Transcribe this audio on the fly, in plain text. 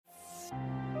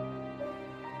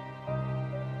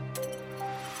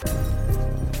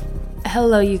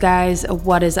Hello, you guys.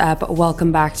 What is up?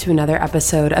 Welcome back to another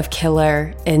episode of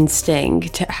Killer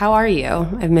Instinct. How are you?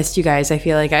 I've missed you guys. I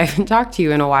feel like I haven't talked to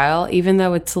you in a while, even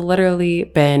though it's literally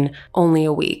been only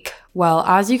a week. Well,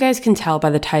 as you guys can tell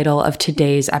by the title of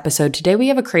today's episode, today we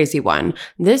have a crazy one.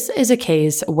 This is a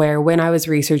case where when I was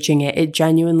researching it, it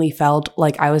genuinely felt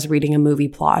like I was reading a movie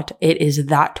plot. It is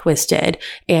that twisted,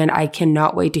 and I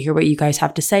cannot wait to hear what you guys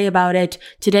have to say about it.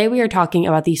 Today we are talking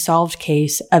about the solved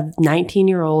case of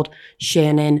 19-year-old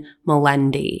Shannon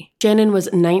Melendi. Shannon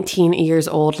was 19 years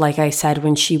old, like I said,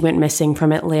 when she went missing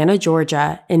from Atlanta,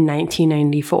 Georgia in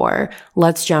 1994.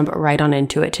 Let's jump right on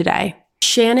into it today.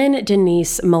 Shannon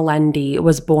Denise Melendi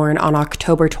was born on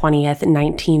October 20th,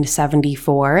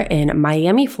 1974 in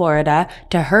Miami, Florida,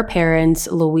 to her parents,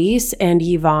 Luis and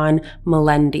Yvonne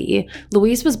Melendi.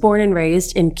 Luis was born and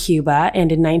raised in Cuba,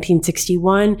 and in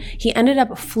 1961, he ended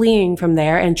up fleeing from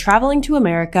there and traveling to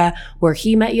America, where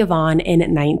he met Yvonne in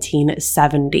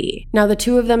 1970. Now, the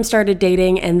two of them started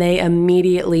dating, and they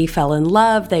immediately fell in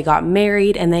love. They got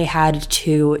married, and they had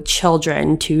two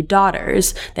children, two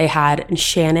daughters. They had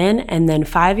Shannon, and then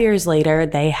 5 years later,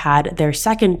 they had their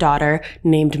second daughter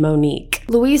named Monique.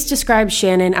 Luis described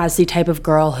Shannon as the type of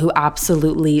girl who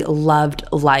absolutely loved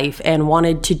life and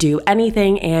wanted to do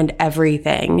anything and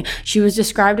everything. She was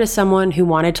described as someone who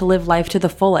wanted to live life to the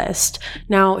fullest.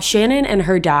 Now, Shannon and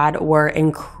her dad were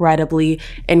incredibly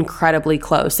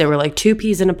close. They were like two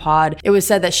peas in a pod. It was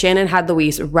said that Shannon had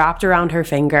Luis wrapped around her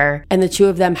finger, and the two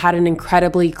of them had an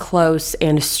incredibly close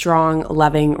and strong,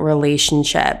 loving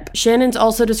relationship. Shannon's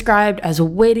also described as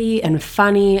witty and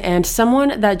funny and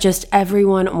someone that just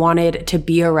everyone wanted to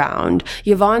be around.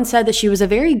 Yvonne said that she was a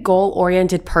very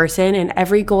goal-oriented person, and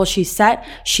every goal she set,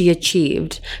 she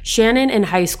achieved. Shannon in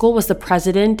high school was the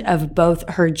president of both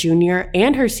her junior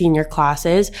and her senior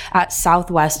classes at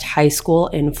Southwest High School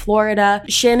in Florida.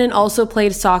 Shannon also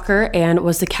played soccer and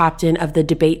was the captain of the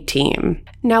debate team.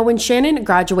 Now, when Shannon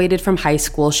graduated from high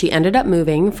school, she ended up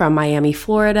moving from Miami,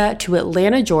 Florida to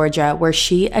Atlanta, Georgia, where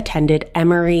she attended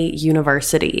Emory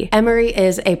University. Emory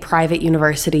is a private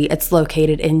university. It's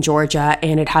located in Georgia,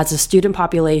 and it has a student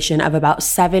population of about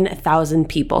 7,000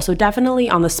 people, so definitely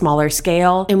on the smaller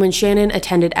scale. And when Shannon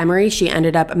attended Emory, she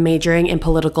ended up majoring in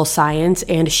political science,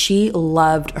 and she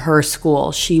loved her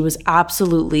school. She was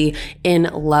absolutely in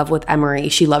love with Emory.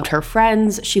 She loved her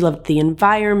friends. She loved the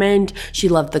environment. She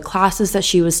loved the classes that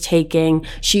she was taking.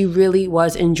 She really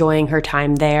was enjoying her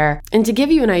time there. And to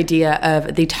give you an idea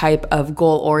of the type of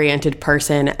goal-oriented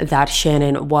person that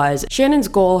Shannon was, Shannon's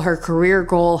goal, her career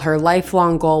goal, her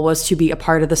lifelong goal was to be a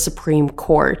part of the Supreme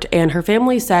Court. And her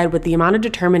family said with the amount of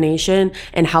determination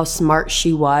and how smart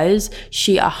she was,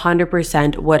 she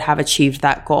 100% would have achieved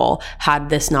that goal had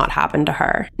this not happened to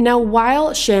her. Now,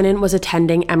 while Shannon was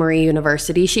attending Emory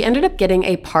University, she ended up getting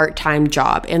a part-time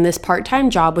job. And this part-time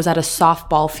job was at a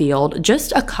softball field just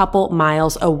a couple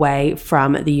miles away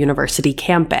from the university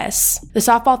campus. The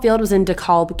softball field was in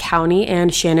DeKalb County,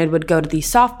 and Shannon would go to the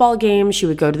softball games, she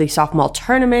would go to the softball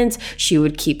tournaments, she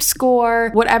would keep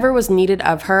score. Whatever was needed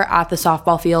of her at the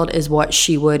softball field is what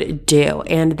she would do.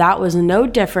 And that was no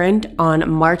different on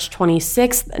March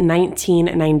 26th,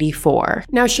 1994.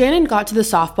 Now, Shannon got to the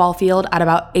softball field at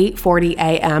about 8:40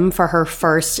 a.m. for her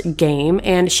first game,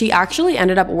 and she actually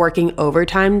ended up working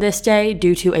overtime this day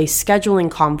due to a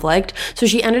scheduling conflict. So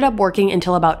she ended up working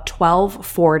until about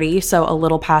 12:40, so a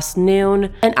little past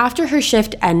noon. And after her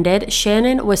shift ended,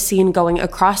 Shannon was seen going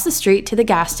across the street to the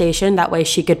gas station. That way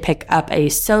she could pick up a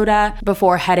soda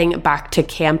before heading back to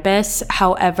campus.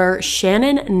 However,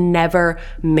 Shannon never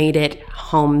made it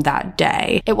home that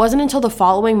day. It wasn't until the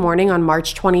following morning on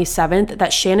March 27th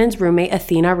that Shannon's roommate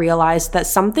Athena realized that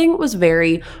something was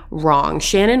very wrong.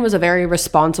 Shannon was a very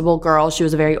responsible girl. She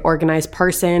was a very organized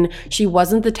person. She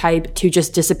wasn't the type to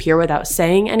just disappear without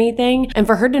saying anything. And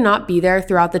for her to not be there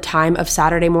throughout the time of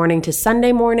Saturday morning to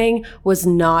Sunday morning was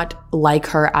not like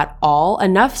her at all,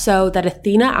 enough so that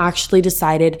Athena actually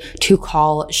decided to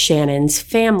call Shannon's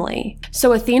family.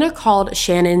 So Athena called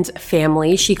Shannon's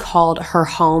family. She called her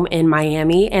home in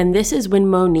Miami, and this is when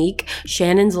Monique,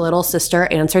 Shannon's little sister,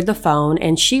 answered the phone,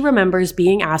 and she remembers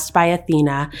being asked by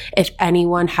Athena if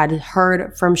anyone had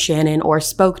heard from Shannon or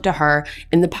spoke to her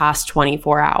in the past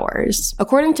 24 hours.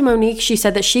 According to Monique, she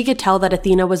said that she could tell that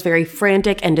Athena was very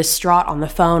frantic and distraught on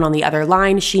the other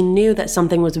line. She knew that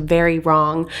something was very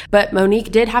wrong, but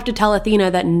Monique did have to tell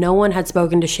Athena that that no one had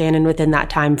spoken to Shannon within that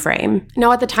time frame.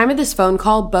 Now, at the time of this phone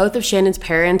call, both of Shannon's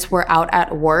parents were out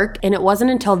at work, and it wasn't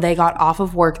until they got off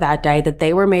of work that day that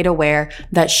they were made aware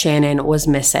that Shannon was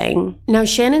missing. Now,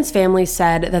 Shannon's family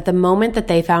said that the moment that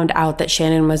they found out that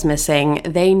Shannon was missing,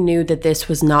 they knew that this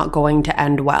was not going to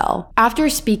end well. After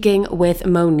speaking with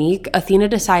Monique, Athena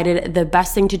decided the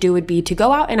best thing to do would be to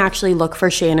go out and actually look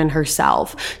for Shannon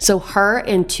herself. So her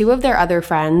and two of their other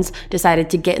friends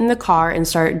decided to get in the car and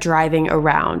start driving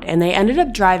around, and they ended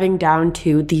up driving down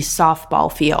to the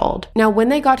softball field. Now, when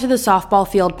they got to the softball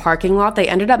field parking lot, they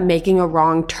ended up making a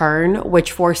wrong turn,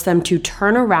 which forced them to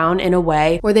turn around in a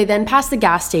way where they then passed the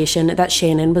gas station that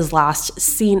Shannon was last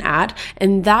seen at,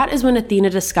 and that is when Athena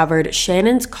discovered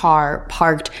Shannon's car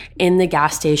parked in the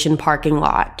gas station parking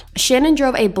lot. Shannon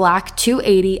drove a black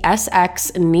 280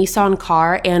 SX Nissan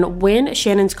car, and when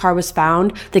Shannon's car was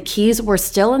found, the keys were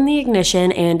still in the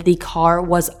ignition and the car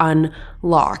was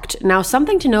unlocked. Now,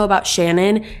 something to know about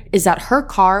Shannon is that her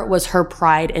car was her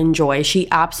pride and joy. She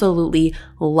absolutely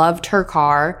loved her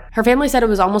car. Her family said it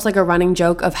was almost like a running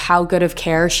joke of how good of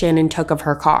care Shannon took of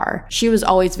her car. She was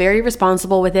always very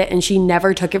responsible with it, and she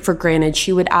never took it for granted.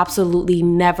 She would absolutely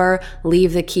never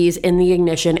leave the keys in the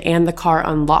ignition and the car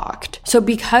unlocked. So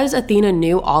because Athena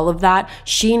knew all of that,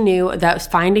 she knew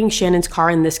that finding Shannon's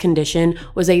car in this condition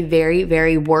was a very,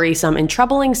 very worrisome and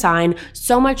troubling sign,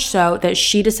 so much so that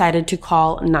she decided to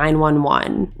call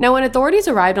 911. Now, when authorities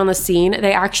arrived on the scene,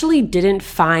 they actually didn't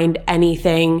find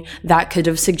anything that could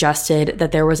have suggested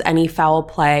that there was any foul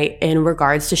play in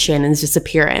regards to Shannon's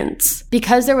disappearance.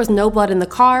 Because there was no blood in the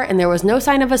car and there was no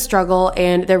sign of a struggle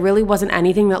and there really wasn't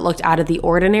anything that looked out of the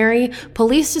ordinary,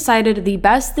 police decided the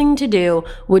best thing to do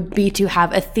would be to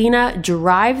have Athena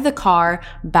drive the car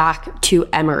back to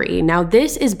Emory. Now,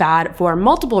 this is bad for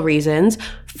multiple reasons.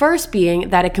 First being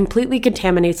that it completely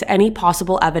contaminates any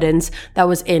possible evidence that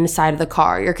was inside of the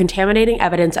car. You're contaminating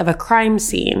evidence of a crime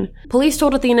scene. Police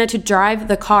told Athena to drive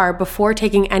the car before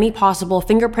taking any possible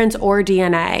fingerprints or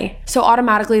DNA. So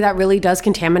automatically that really does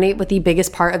contaminate with the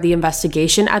biggest part of the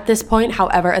investigation at this point.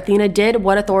 However, Athena did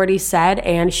what authorities said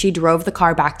and she drove the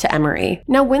car back to Emory.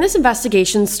 Now, when this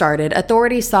investigation started,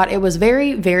 authorities thought it was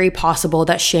very, very possible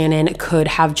that Shannon could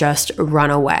have just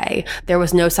run away. There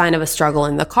was no sign of a struggle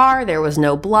in the car. There was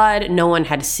no blood. No one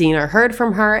had seen or heard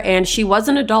from her, and she was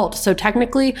an adult, so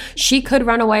technically she could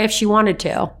run away if she wanted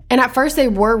to. And at first they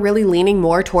were really leaning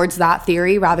more towards that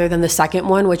theory rather than the second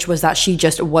one, which was that she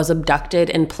just was abducted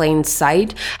in plain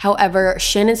sight. However,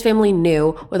 Shannon's family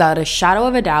knew without a shadow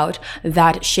of a doubt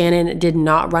that Shannon did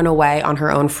not run away on her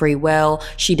own free will.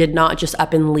 She did not just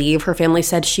up and leave. Her family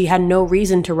said she had no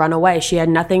reason to run away. She had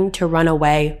nothing to run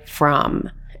away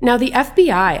from. Now, the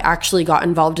FBI actually got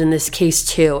involved in this case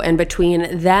too, and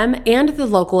between them and the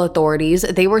local authorities,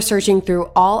 they were searching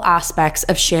through all aspects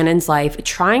of Shannon's life,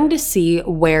 trying to see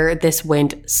where this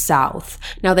went south.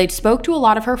 Now, they spoke to a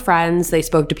lot of her friends, they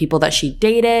spoke to people that she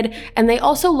dated, and they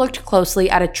also looked closely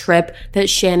at a trip that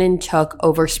Shannon took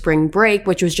over spring break,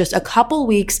 which was just a couple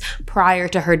weeks prior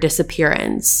to her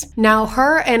disappearance. Now,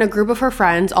 her and a group of her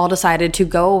friends all decided to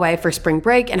go away for spring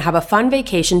break and have a fun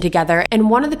vacation together,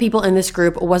 and one of the people in this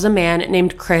group was a man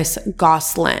named Chris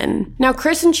Goslin. Now,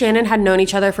 Chris and Shannon had known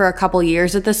each other for a couple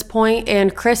years at this point,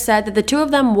 and Chris said that the two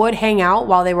of them would hang out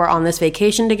while they were on this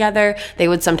vacation together. They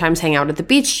would sometimes hang out at the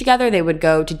beach together, they would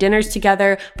go to dinners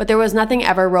together, but there was nothing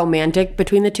ever romantic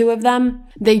between the two of them.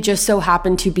 They just so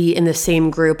happened to be in the same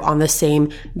group on the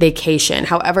same vacation.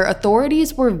 However,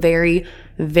 authorities were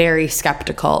very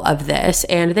skeptical of this,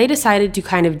 and they decided to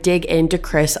kind of dig into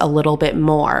Chris a little bit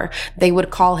more. They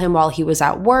would call him while he was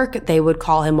at work, they would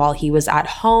call him while he was at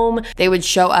home, they would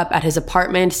show up at his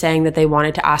apartment saying that they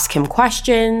wanted to ask him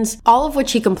questions, all of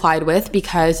which he complied with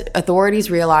because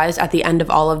authorities realized at the end of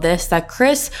all of this that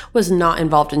Chris was not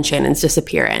involved in Shannon's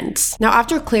disappearance. Now,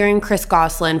 after clearing Chris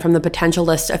Goslin from the potential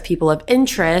list of people of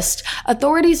interest,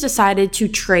 authorities decided to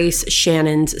trace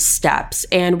Shannon's steps,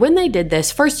 and when they did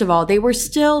this, first of all, they were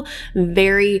still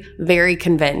very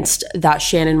convinced that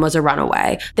Shannon was a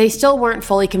runaway. They still weren't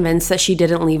fully convinced that she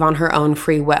didn't leave on her own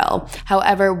free will.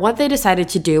 However, what they decided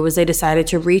to do was they decided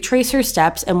to retrace her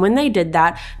steps, and when they did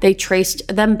that, they traced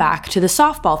them back to the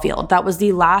softball field. That was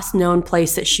the last known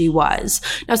place that she was.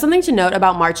 Now, something to note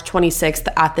about March 26th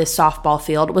at this softball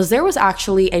field was there was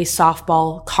actually a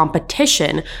softball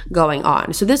competition going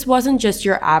on. So this wasn't just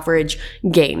your average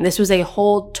game. This was a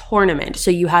whole tournament.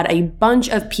 So you had a bunch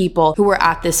of people who were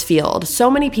at this field.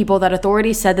 So many people that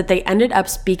authorities said that they ended up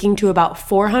speaking to about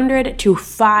 400 to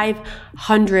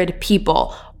 500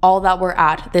 people all that were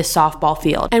at this softball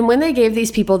field. And when they gave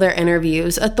these people their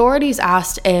interviews, authorities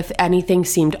asked if anything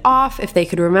seemed off, if they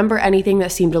could remember anything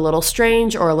that seemed a little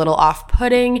strange or a little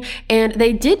off-putting, and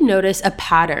they did notice a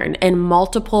pattern in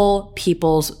multiple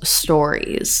people's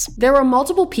stories. There were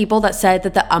multiple people that said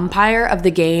that the umpire of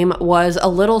the game was a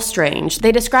little strange.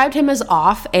 They described him as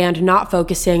off and not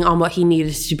focusing on what he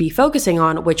needed to be focusing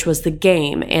on, which was the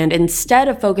game. And instead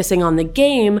of focusing on the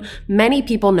game, many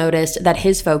people noticed that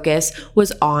his focus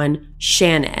was on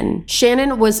Shannon.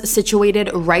 Shannon was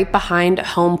situated right behind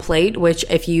home plate, which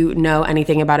if you know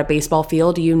anything about a baseball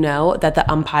field, you know that the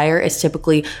umpire is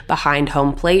typically behind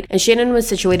home plate. And Shannon was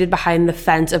situated behind the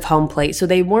fence of home plate, so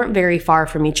they weren't very far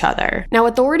from each other. Now,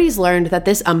 authorities learned that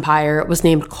this umpire was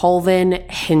named Colvin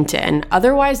Hinton,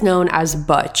 otherwise known as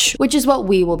Butch, which is what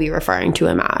we will be referring to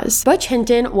him as. Butch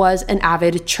Hinton was an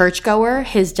avid churchgoer.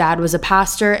 His dad was a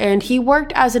pastor, and he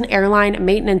worked as an airline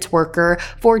maintenance worker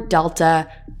for Delta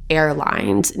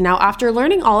Airlines. Now, after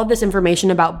learning all of this information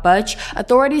about Butch,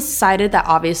 authorities decided that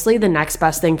obviously the next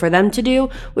best thing for them to do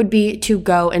would be to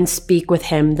go and speak with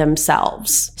him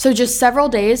themselves. So just several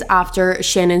days after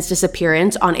Shannon's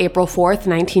disappearance on April 4th,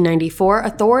 1994,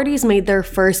 authorities made their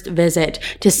first visit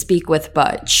to speak with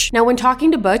Butch. Now, when talking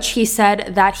to Butch, he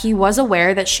said that he was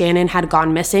aware that Shannon had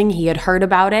gone missing. He had heard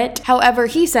about it. However,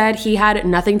 he said he had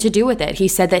nothing to do with it. He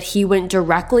said that he went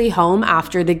directly home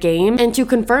after the game, and to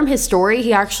confirm his story,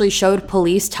 he actually showed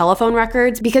police telephone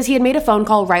records because he had made a phone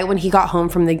call right when he got home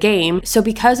from the game. So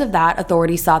because of that,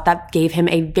 authorities thought that gave him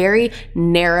a very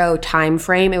narrow time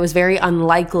frame. It was very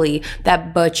unlikely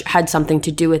that Butch had something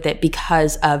to do with it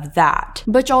because of that.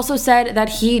 Butch also said that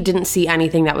he didn't see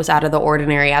anything that was out of the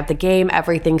ordinary at the game.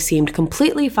 Everything seemed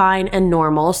completely fine and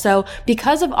normal. So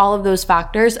because of all of those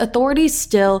factors, authorities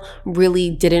still really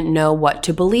didn't know what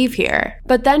to believe here.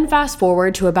 But then fast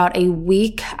forward to about a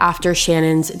week after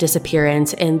Shannon's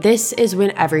disappearance, and this is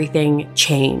when everything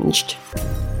changed.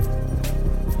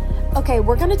 Okay,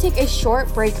 we're going to take a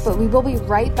short break, but we will be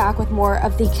right back with more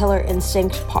of the Killer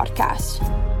Instinct podcast.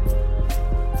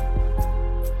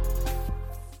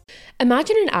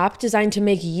 Imagine an app designed to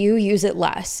make you use it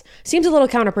less. Seems a little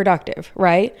counterproductive,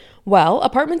 right? Well,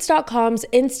 Apartments.com's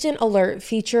Instant Alert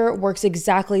feature works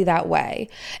exactly that way.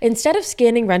 Instead of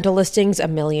scanning rental listings a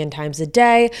million times a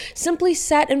day, simply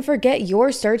set and forget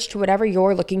your search to whatever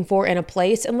you're looking for in a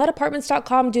place and let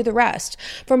Apartments.com do the rest.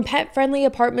 From pet-friendly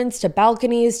apartments to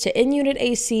balconies to in-unit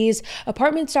ACs,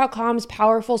 Apartments.com's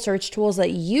powerful search tools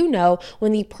let you know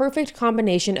when the perfect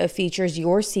combination of features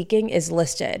you're seeking is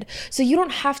listed. So you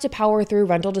don't have to power through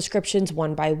rental descriptions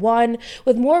one by one.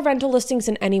 With more rental listings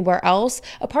than anywhere else,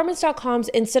 Apartments.com's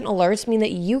instant alerts mean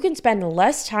that you can spend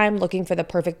less time looking for the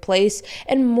perfect place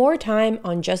and more time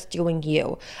on just doing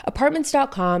you.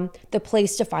 Apartments.com, the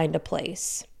place to find a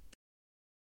place.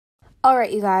 All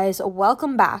right, you guys,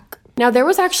 welcome back. Now, there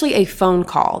was actually a phone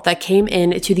call that came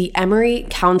in to the Emory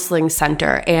Counseling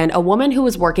Center, and a woman who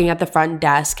was working at the front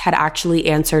desk had actually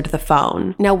answered the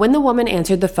phone. Now, when the woman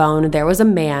answered the phone, there was a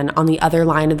man on the other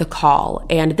line of the call,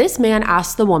 and this man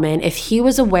asked the woman if he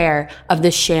was aware of the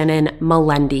Shannon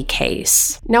Melendi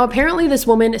case. Now, apparently this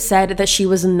woman said that she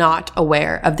was not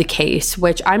aware of the case,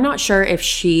 which I'm not sure if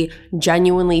she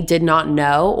genuinely did not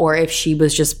know or if she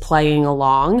was just playing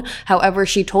along. However,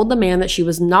 she told the man that she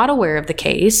was not aware of the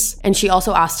case, and she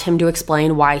also asked him to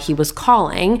explain why he was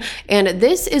calling. And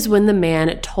this is when the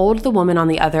man told the woman on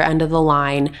the other end of the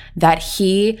line that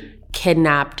he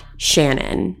kidnapped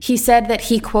Shannon. He said that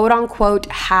he quote unquote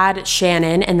had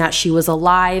Shannon and that she was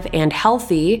alive and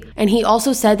healthy. And he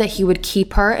also said that he would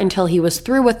keep her until he was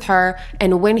through with her.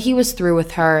 And when he was through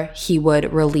with her, he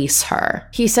would release her.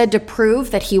 He said to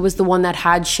prove that he was the one that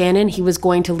had Shannon, he was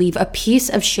going to leave a piece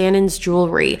of Shannon's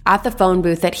jewelry at the phone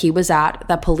booth that he was at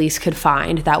that police could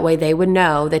find. That way they would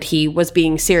know that he was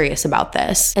being serious about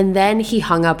this. And then he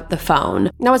hung up the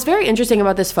phone. Now, what's very interesting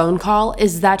about this phone call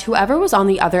is that whoever was on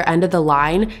the other end of the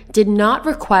line did not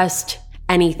request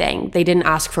anything. They didn't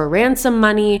ask for ransom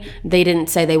money. They didn't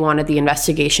say they wanted the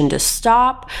investigation to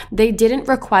stop. They didn't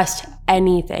request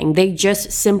anything. They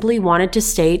just simply wanted to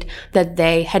state that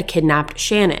they had kidnapped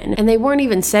Shannon. And they weren't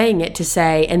even saying it to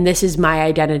say, and this is my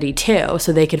identity too,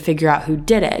 so they could figure out who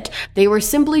did it. They were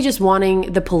simply just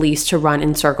wanting the police to run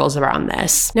in circles around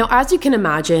this. Now, as you can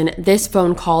imagine, this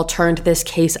phone call turned this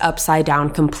case upside down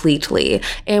completely.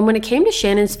 And when it came to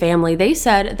Shannon's family, they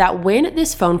said that when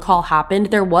this phone call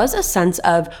happened, there was a sense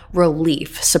of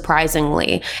relief,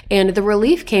 surprisingly. And the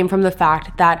relief came from the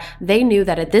fact that they knew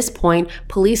that at this point,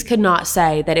 police could not not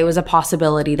say that it was a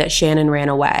possibility that Shannon ran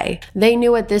away. They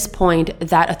knew at this point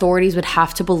that authorities would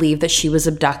have to believe that she was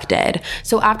abducted.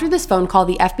 So after this phone call,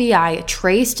 the FBI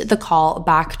traced the call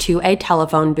back to a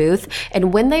telephone booth,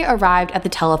 and when they arrived at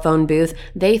the telephone booth,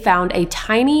 they found a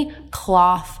tiny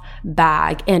cloth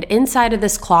bag, and inside of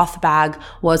this cloth bag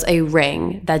was a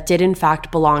ring that did in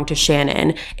fact belong to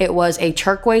Shannon. It was a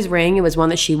turquoise ring. It was one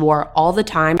that she wore all the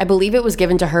time. I believe it was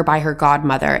given to her by her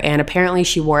godmother, and apparently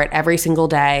she wore it every single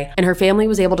day, and her family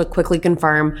was able to quickly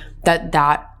confirm that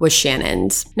that was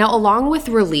Shannon's. Now, along with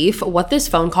relief, what this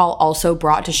phone call also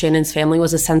brought to Shannon's family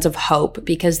was a sense of hope,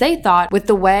 because they thought with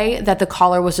the way that the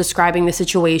caller was describing the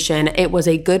situation, it was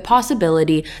a good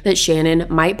possibility that Shannon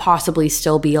might possibly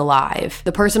still be alive.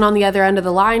 The person on the other end of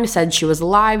the line said she was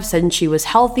alive, said she was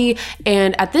healthy,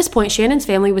 and at this point, Shannon's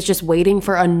family was just waiting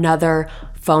for another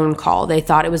phone call. They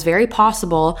thought it was very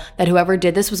possible that whoever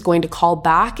did this was going to call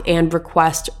back and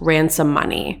request ransom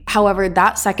money. However,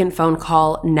 that second phone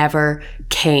call never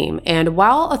came. And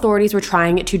while authorities were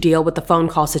trying to deal with the phone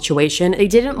call situation, they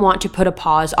didn't want to put a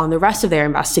pause on the rest of their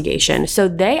investigation. So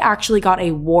they actually got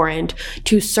a warrant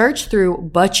to search through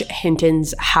Butch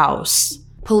Hinton's house.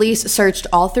 Police searched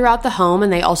all throughout the home,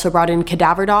 and they also brought in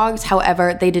cadaver dogs.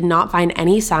 However, they did not find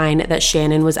any sign that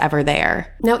Shannon was ever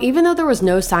there. Now, even though there was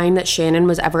no sign that Shannon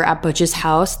was ever at Butch's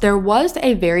house, there was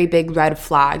a very big red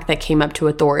flag that came up to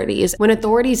authorities. When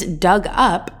authorities dug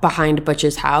up behind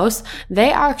Butch's house,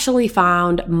 they actually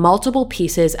found multiple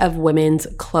pieces of women's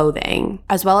clothing,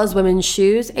 as well as women's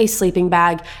shoes, a sleeping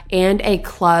bag, and a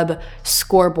club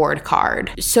scoreboard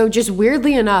card. So just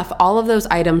weirdly enough, all of those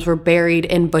items were buried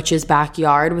in Butch's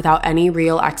backyard without any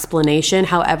real explanation.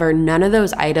 However, none of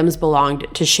those items belonged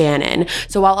to Shannon.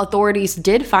 So while authorities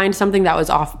did find something that was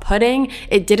off-putting,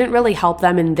 it didn't really help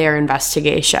them in their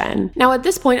investigation. Now, at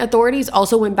this point, authorities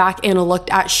also went back and looked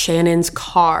at Shannon's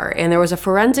car, and there was a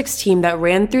forensics team that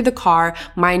ran through the car.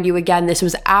 Mind you, again, this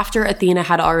was after Athena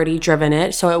had already driven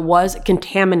it, so it was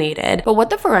contaminated. But what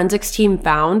the forensics team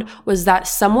found was that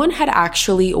someone had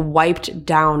actually wiped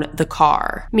down the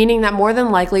car, meaning that more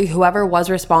than likely whoever was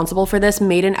responsible for this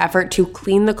made an effort to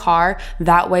clean the car.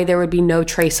 That way there would be no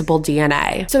traceable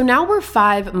DNA. So now we're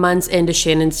 5 months into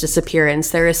Shannon's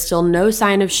disappearance. There is still no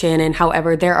sign of Shannon.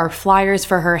 However, there are flyers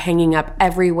for her hanging up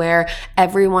everywhere.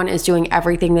 Everyone is doing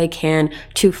everything they can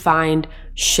to find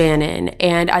Shannon.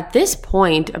 And at this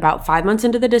point, about 5 months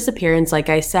into the disappearance, like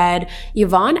I said,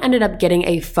 Yvonne ended up getting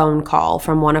a phone call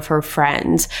from one of her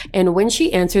friends. And when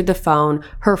she answered the phone,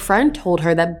 her friend told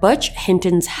her that Butch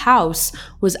Hinton's house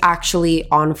was actually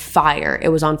on fire. It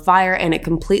was on fire and it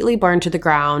completely burned to the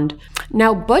ground.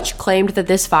 Now, Butch claimed that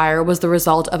this fire was the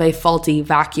result of a faulty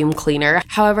vacuum cleaner.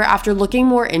 However, after looking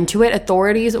more into it,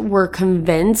 authorities were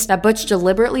convinced that Butch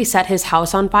deliberately set his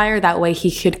house on fire. That way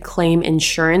he could claim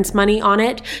insurance money on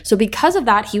it. So because of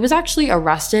that, he was actually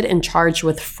arrested and charged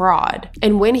with fraud.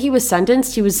 And when he was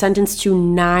sentenced to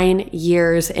 9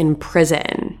 years in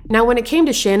prison. Now, when it came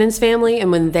to Shannon's family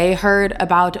and when they heard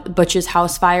about Butch's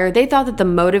house fire, they thought that the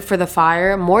motive for the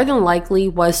fire more than likely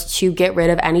was to get rid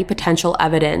of any potential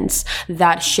evidence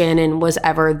that Shannon was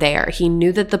ever there. He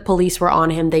knew that the police were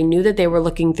on him. They knew that they were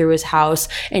looking through his house,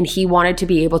 and he wanted to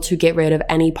be able to get rid of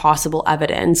any possible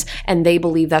evidence. And they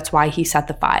believe that's why he set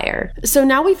the fire. So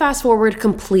now we fast forward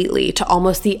completely to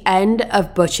almost the end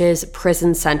of Butch's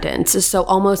prison sentence. So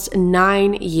almost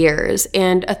 9 years.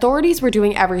 And authorities were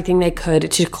doing everything they could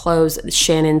to close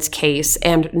Shannon's case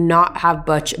and not have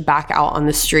Butch back out on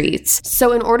the streets.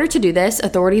 So in order to do this,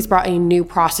 authorities brought a new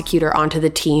prosecutor onto the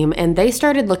team, and they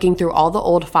started looking through all the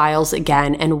old files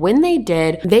again. And when they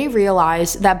did, they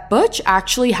realized that Butch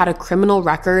actually had a criminal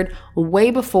record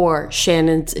way before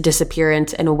Shannon's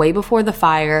disappearance and way before the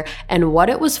fire, and what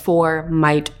it was for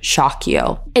might shock you.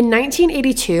 In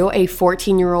 1982, a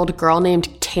 14-year-old girl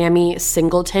named Tammy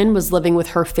Singleton was living with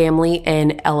her family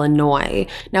in Illinois.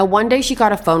 Now, one day she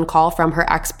got a phone call from her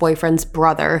ex-boyfriend's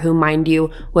brother, who, mind you,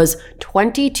 was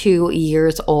 22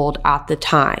 years old at the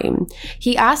time.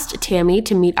 He asked Tammy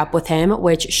to meet up with him,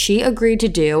 which she agreed to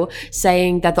do,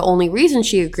 saying that the only reason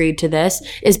she agreed to this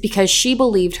is because she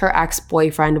believed her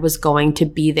ex-boyfriend was going to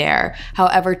be there.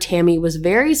 However, Tammy was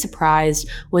very surprised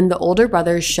when the older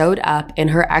brother showed up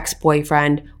and her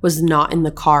ex-boyfriend was not in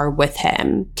the car with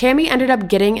him. Tammy ended up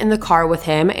getting in the car with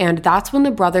him, and that's when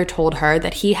the brother told her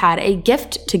that he had a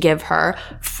gift to give her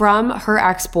from her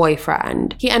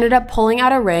ex-boyfriend. He ended up pulling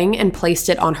out a ring and placed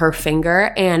it on her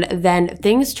finger, and then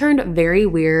things turned very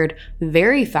weird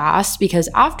very fast, because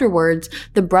afterwards,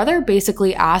 the brother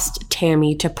basically asked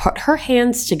Tammy to put her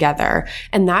hands together,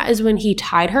 and that is when he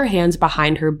tied her hands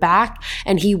behind her back,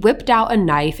 and he whipped out a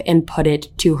knife and put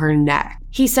it to her neck.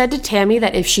 He said to Tammy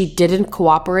that if she didn't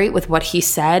cooperate with what he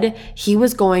said, he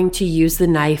was going to use the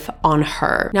knife on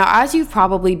her. Now, as you've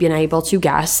probably been able to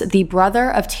guess, the brother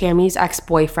of Tammy's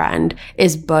ex-boyfriend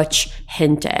is Butch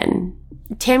Hinton.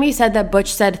 Tammy said that Butch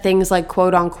said things like,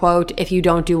 quote unquote, if you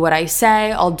don't do what I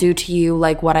say, I'll do to you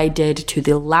like what I did to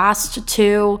the last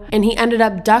two. And he ended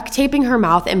up duct taping her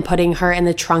mouth and putting her in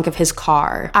the trunk of his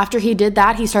car. After he did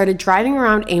that, he started driving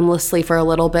around aimlessly for a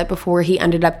little bit before he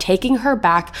ended up taking her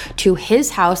back to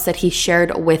his house that he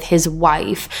shared with his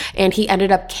wife. And he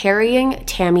ended up carrying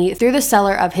Tammy through the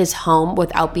cellar of his home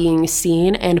without being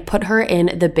seen and put her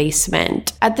in the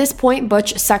basement. At this point,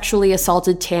 Butch sexually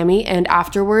assaulted Tammy, and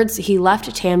afterwards he left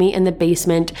Tammy in the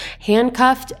basement,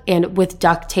 handcuffed and with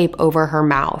duct tape over her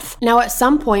mouth. Now, at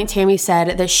some point, Tammy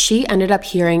said that she ended up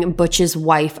hearing Butch's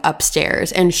wife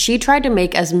upstairs, and she tried to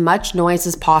make as much noise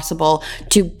as possible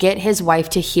to get his wife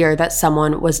to hear that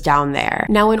someone was down there.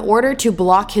 Now, in order to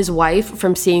block his wife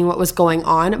from seeing what was going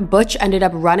on, Butch ended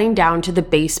up running down to the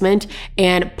basement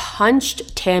and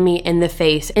punched Tammy in the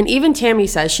face. And even Tammy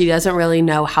says she doesn't really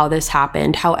know how this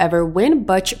happened. However, when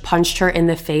Butch punched her in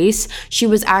the face, she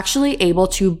was actually able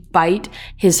to bite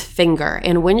his finger.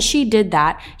 And when she did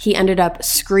that, he ended up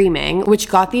screaming, which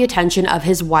got the attention of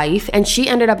his wife, and she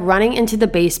ended up running into the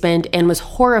basement and was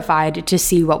horrified to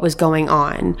see what was going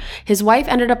on. His wife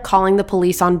ended up calling the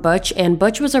police on Butch, and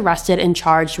Butch was arrested and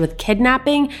charged with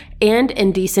kidnapping and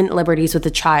indecent liberties with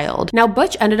a child. Now,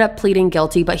 Butch ended up pleading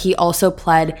guilty, but he also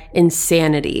pled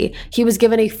insanity. He was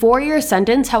given a 4-year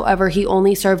sentence. However, he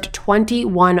only served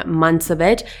 21 months of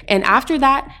it. And after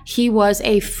that, he was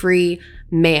a free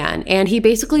man. And he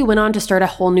basically went on to start a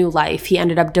whole new life. He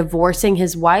ended up divorcing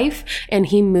his wife and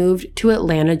he moved to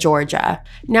Atlanta, Georgia.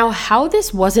 Now, how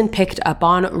this wasn't picked up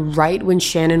on right when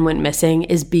Shannon went missing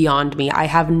is beyond me. I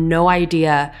have no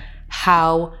idea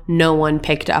how no one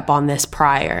picked up on this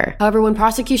prior. However, when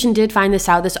prosecution did find this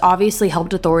out, this obviously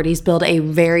helped authorities build a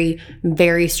very,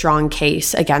 very strong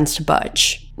case against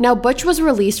Butch. Now, Butch was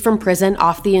released from prison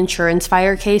off the insurance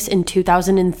fire case in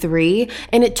 2003,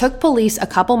 and it took police a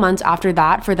couple months after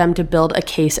that for them to build a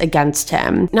case against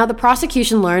him. Now, the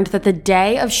prosecution learned that the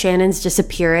day of Shannon's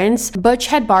disappearance, Butch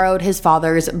had borrowed his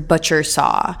father's butcher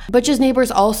saw. Butch's neighbors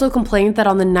also complained that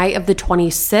on the night of the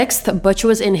 26th, Butch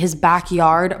was in his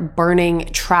backyard burning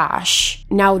trash.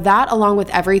 Now, that, along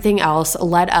with everything else,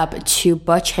 led up to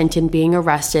Butch Hinton being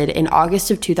arrested in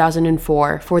August of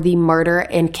 2004 for the murder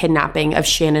and kidnapping of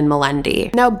Shannon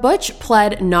Melendi. Now, Butch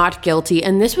pled not guilty,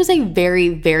 and this was a very,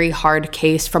 very hard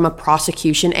case from a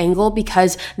prosecution angle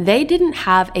because they didn't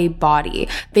have a body.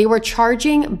 They were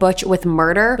charging Butch with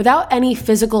murder without any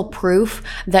physical proof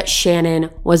that Shannon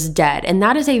was dead. And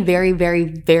that is a very, very,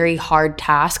 very hard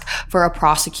task for a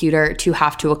prosecutor to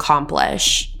have to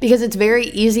accomplish. Because it's very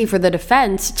easy for the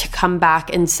defense to come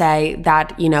back and say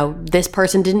that, this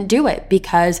person didn't do it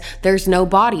because there's no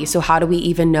body. So how do we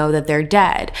even know that they're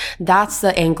dead? That's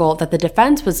the angle that the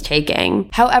defense was taking.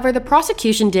 However, the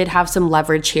prosecution did have some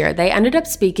leverage here. They ended up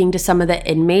speaking to some of the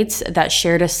inmates that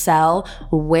shared a cell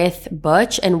with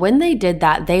Butch. And when they did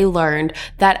that, they learned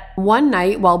that one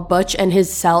night while Butch and his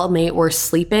cellmate were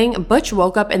sleeping, Butch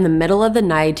woke up in the middle of the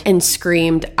night and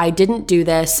screamed, "I didn't do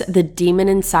this. The demon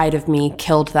inside of me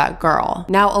killed that girl."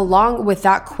 Now, along with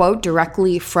that quote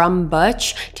directly from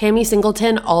Butch, Tammy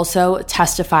Singleton also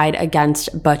testified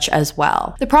against Butch as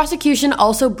well. The prosecution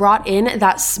also brought in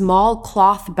that small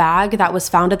cloth bag that was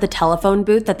found at the telephone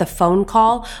booth that the phone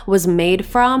call was made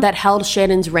from that held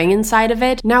Shannon's ring inside of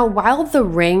it. Now, while the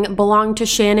ring belonged to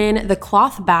Shannon, the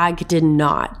cloth bag did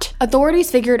not. Authorities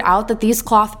figured out that these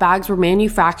cloth bags were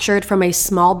manufactured from a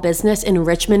small business in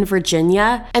Richmond,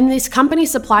 Virginia, and this company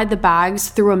supplied the bags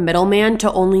through a middleman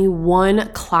to only one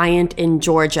client in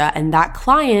Georgia, and that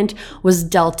client was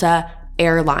Delta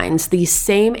Airlines, the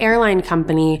same airline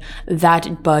company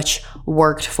that Butch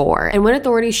worked for. And when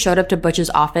authorities showed up to Butch's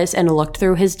office and looked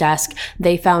through his desk,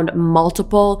 they found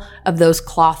multiple of those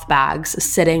cloth bags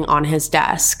sitting on his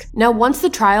desk. Now, once the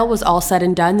trial was all said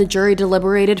and done, the jury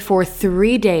deliberated for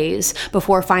 3 days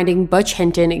before finding Butch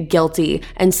Hinton guilty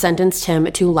and sentenced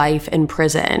him to life in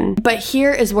prison. But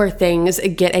here is where things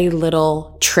get a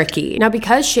little tricky. Now,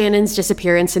 because Shannon's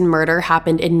disappearance and murder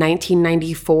happened in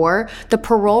 1994, the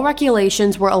parole regulations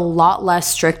were a lot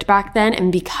less strict back then,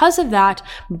 and because of that,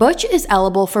 Butch is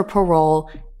eligible for parole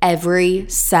every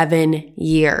 7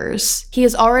 years. He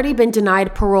has already been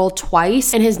denied parole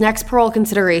twice, and his next parole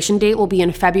consideration date will be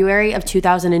in February of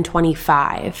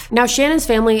 2025. Now, Shannon's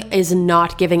family is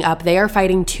not giving up. They are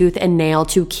fighting tooth and nail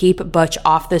to keep Butch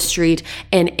off the street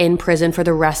and in prison for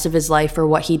the rest of his life for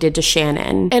what he did to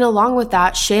Shannon. And along with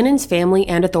that, Shannon's family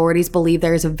and authorities believe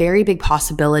there is a very big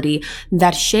possibility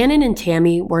that Shannon and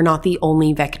Tammy were not the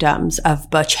only victims of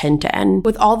Butch Hinton.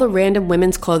 With all the random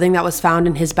women's clothing that was found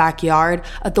in his backyard,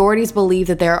 authorities believe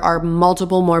that there are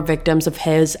multiple more victims of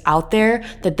his out there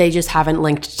that they just haven't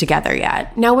linked together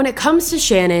yet. Now, when it comes to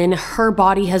Shannon, her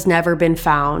body has never been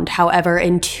found. However,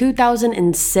 in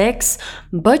 2006,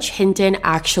 Butch Hinton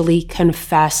actually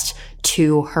confessed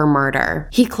to her murder.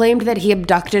 He claimed that he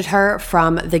abducted her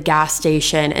from the gas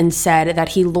station and said that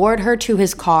he lured her to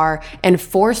his car and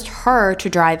forced her to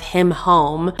drive him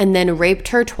home and then raped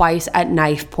her twice at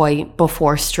knife point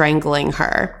before strangling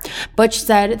her. Butch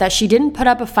said that she didn't put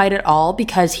up a fight at all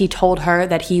because he told her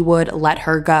that he would let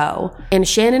her go, and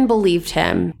Shannon believed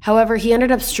him. However, he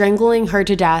ended up strangling her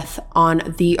to death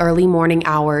on the early morning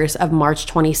hours of March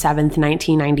 27th,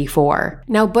 1994.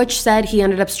 Now, Butch said he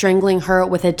ended up strangling her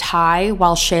with a tie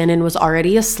while Shannon was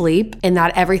already asleep, and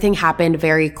that everything happened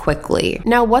very quickly.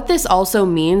 Now, what this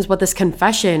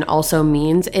confession also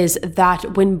means is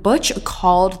that when Butch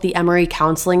called the Emory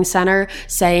Counseling Center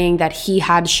saying that he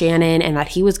had Shannon and that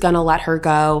he was gonna let her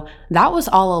go, that was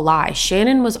all a lie.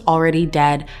 Shannon was already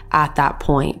dead at that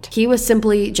point. He was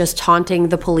simply just taunting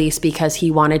the police because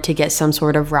he wanted to get some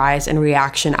sort of rise and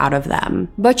reaction out of them.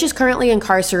 Butch is currently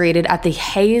incarcerated at the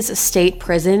Hayes State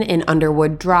Prison in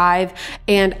Underwood Drive,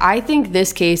 and I think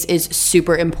this case is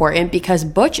super important because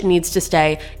Butch needs to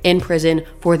stay in prison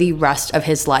for the rest of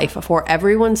his life. For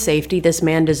everyone's safety, this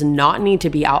man does not need to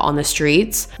be out on the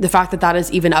streets. The fact that that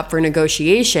is even up for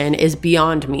negotiation is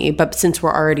beyond me, but since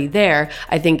we're already there,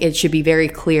 I think it should be very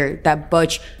clear that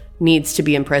Butch needs to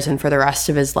be in prison for the rest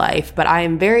of his life. But I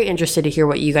am very interested to hear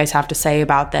what you guys have to say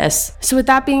about this. So with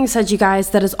that being said, you guys,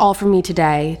 that is all from me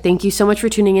today. Thank you so much for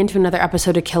tuning in to another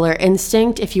episode of Killer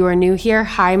Instinct. If you are new here,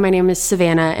 hi, my name is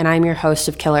Savannah and I'm your host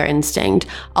of Killer Instinct.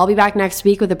 I'll be back next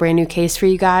week with a brand new case for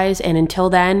you guys. And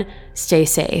until then, stay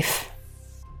safe.